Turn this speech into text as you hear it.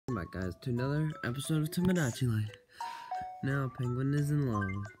Welcome back, guys, to another episode of Tomodachi Life. Now, Penguin is in love.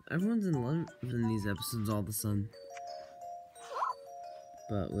 Everyone's in love in these episodes all of a sudden.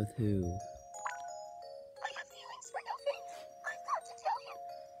 But with who? I have feelings for no things. I've got to tell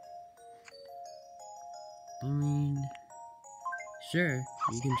him. I mean, sure,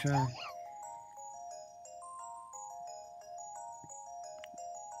 you can try.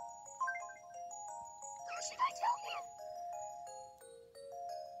 Who should I tell him?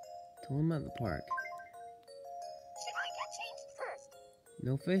 Tell him at the park. Should I get changed first?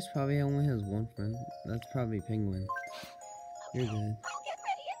 No Face probably only has one friend. That's probably Penguin. Okay, You're good. I'll get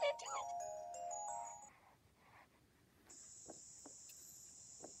ready and then do it.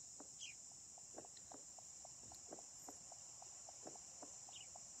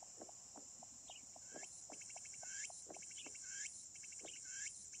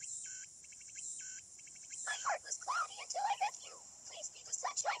 My heart was cloudy until I met you. Please be the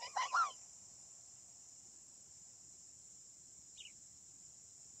sunshine in my life.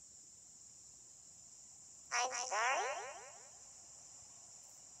 I'm sorry?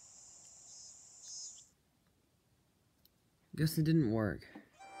 Guess it didn't work.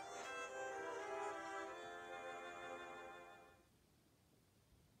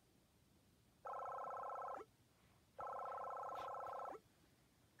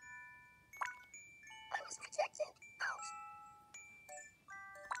 I was rejected. Ouch.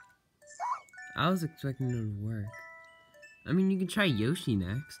 Sigh. I was expecting it to work. I mean, you can try Yoshi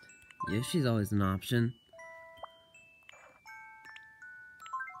next. Yoshi's always an option.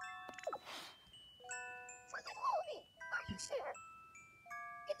 For little Oni, are you sure?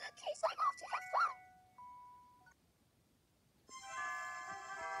 In that case, I'm off to have fun.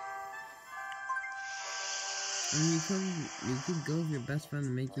 I mean, you could go with your best friend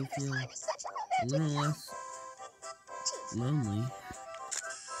and make you This feel time is such a a romantic little less Jeez, lonely.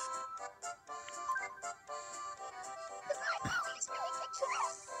 the ride alley is really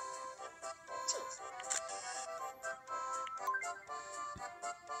picturesque. Jeez.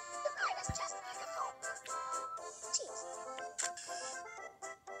 The ride is just beautiful. Jeez.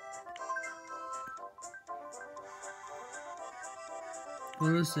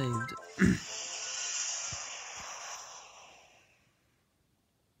 Photo saved.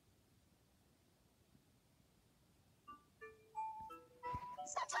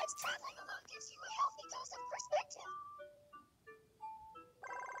 Sometimes traveling alone gives you a healthy dose of perspective.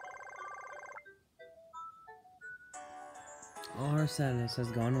 All her sadness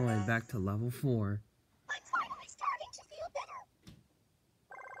has gone away back to level 4. I'm finally starting to feel better.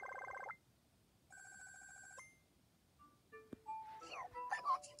 Here, I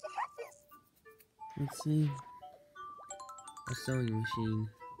want you to have this. Let's see. A sewing machine.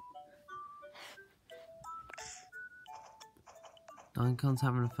 Donkey Kong's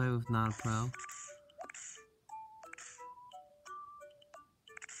having a fight with Not a Pro.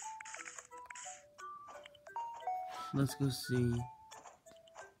 Let's go see.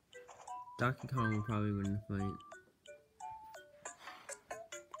 Donkey Kong will probably win the fight.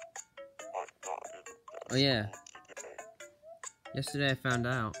 Oh yeah. Yesterday I found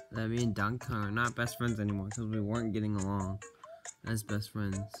out that me and Donkey Kong are not best friends anymore because we weren't getting along as best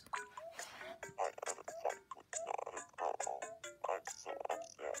friends.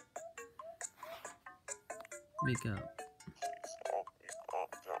 Make up.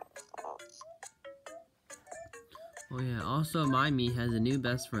 Oh yeah, also my Mii has a new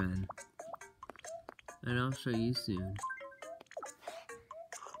best friend. And I'll show you soon.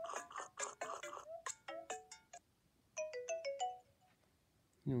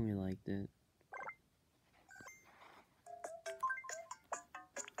 You really liked it.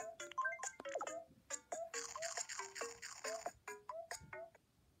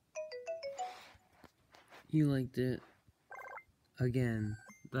 You liked it. Again,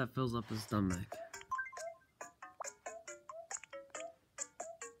 that fills up his stomach.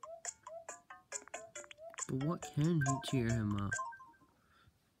 But what can he cheer him up?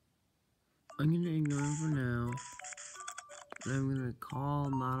 I'm gonna ignore him for now. And I'm gonna call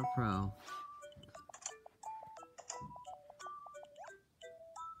Not a Pro.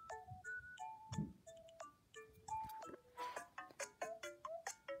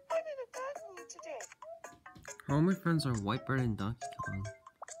 I'm in a bad mood today. All my friends are Whitebird and Donkey Kong.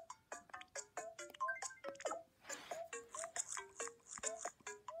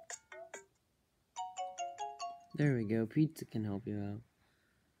 There we go, pizza can help you out.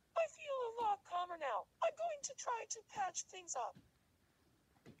 I feel a lot calmer now. I'm going to try to patch things up.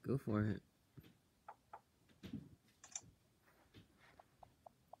 Go for it.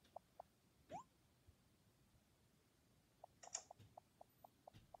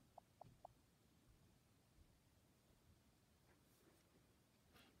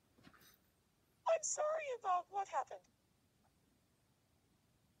 I'm sorry about what happened.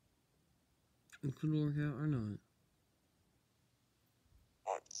 It could work out or not.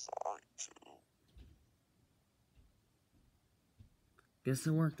 I'm sorry too. Guess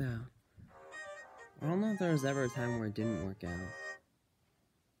it worked out. I don't know if there was ever a time where it didn't work out.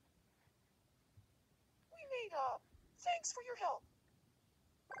 We made up. Thanks for your help.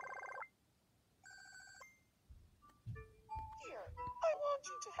 Here, I want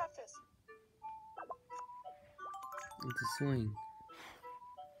you to have this. It's a swing.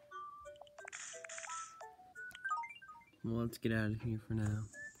 Well, let's get out of here for now.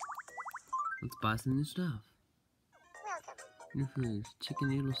 Let's buy some new stuff. Welcome. New foods, chicken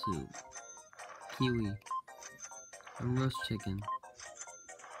noodle soup, kiwi, and roast chicken.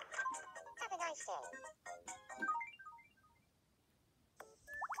 Have a nice day.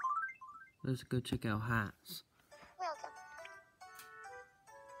 Let's go check out hats. Welcome.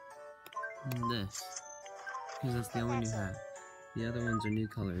 And this, because that's the only new hat. The other ones are new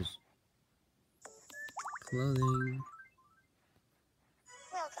colors. Clothing.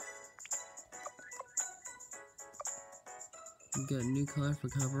 Welcome. We got a new color for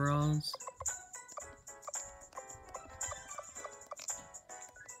coveralls.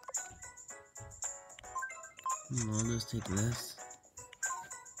 I'll just take this.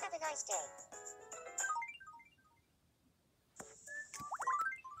 Have a nice day.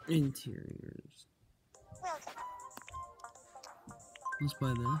 Interiors. Welcome. Let's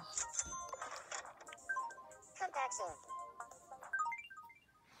buy this. Come back soon.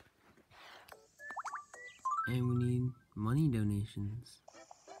 And we need money donations.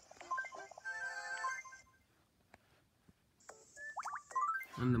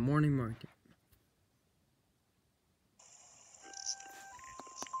 On the morning market.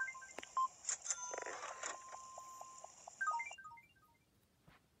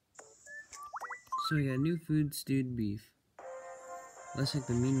 So we got new food, stewed beef. Let's check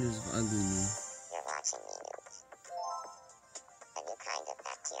the Mii news of ugly me. You're watching Mii News. A new kind of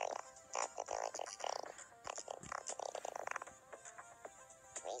bacteria that the villagers strain has been cultivated in the lab.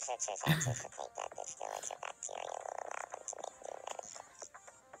 Researchers anticipate that this village of bacteria will allow them to make new medicines.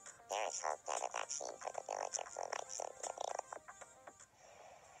 There is hope that a vaccine for the village of flu might soon be available.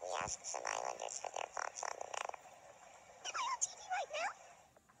 We asked some islanders for their thoughts on the matter. Am I on TV right now?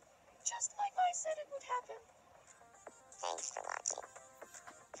 Just like I said it would happen. Thanks for watching.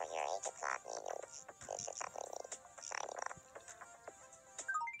 For your 8 o'clock Mii News, this is Ugly Me, signing off.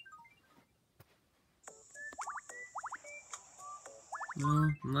 Well,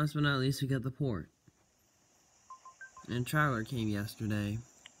 last but not least, we got the port. And a traveler came yesterday.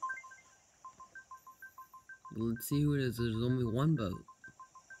 Let's see who it is. There's only one boat.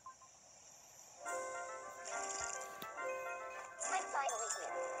 I'm finally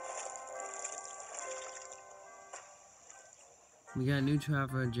here. We got a new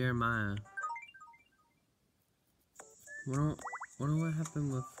traveler, Jeremiah. Wonder what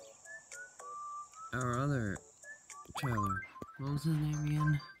happened with our other traveler. What was his name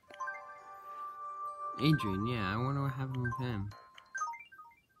again? Adrian, yeah, I wonder what happened with him.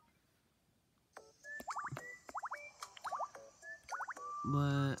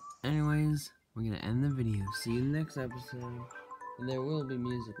 But, anyways, we're gonna end the video. See you in the next episode. And there will be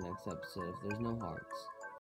music next episode if there's no hearts.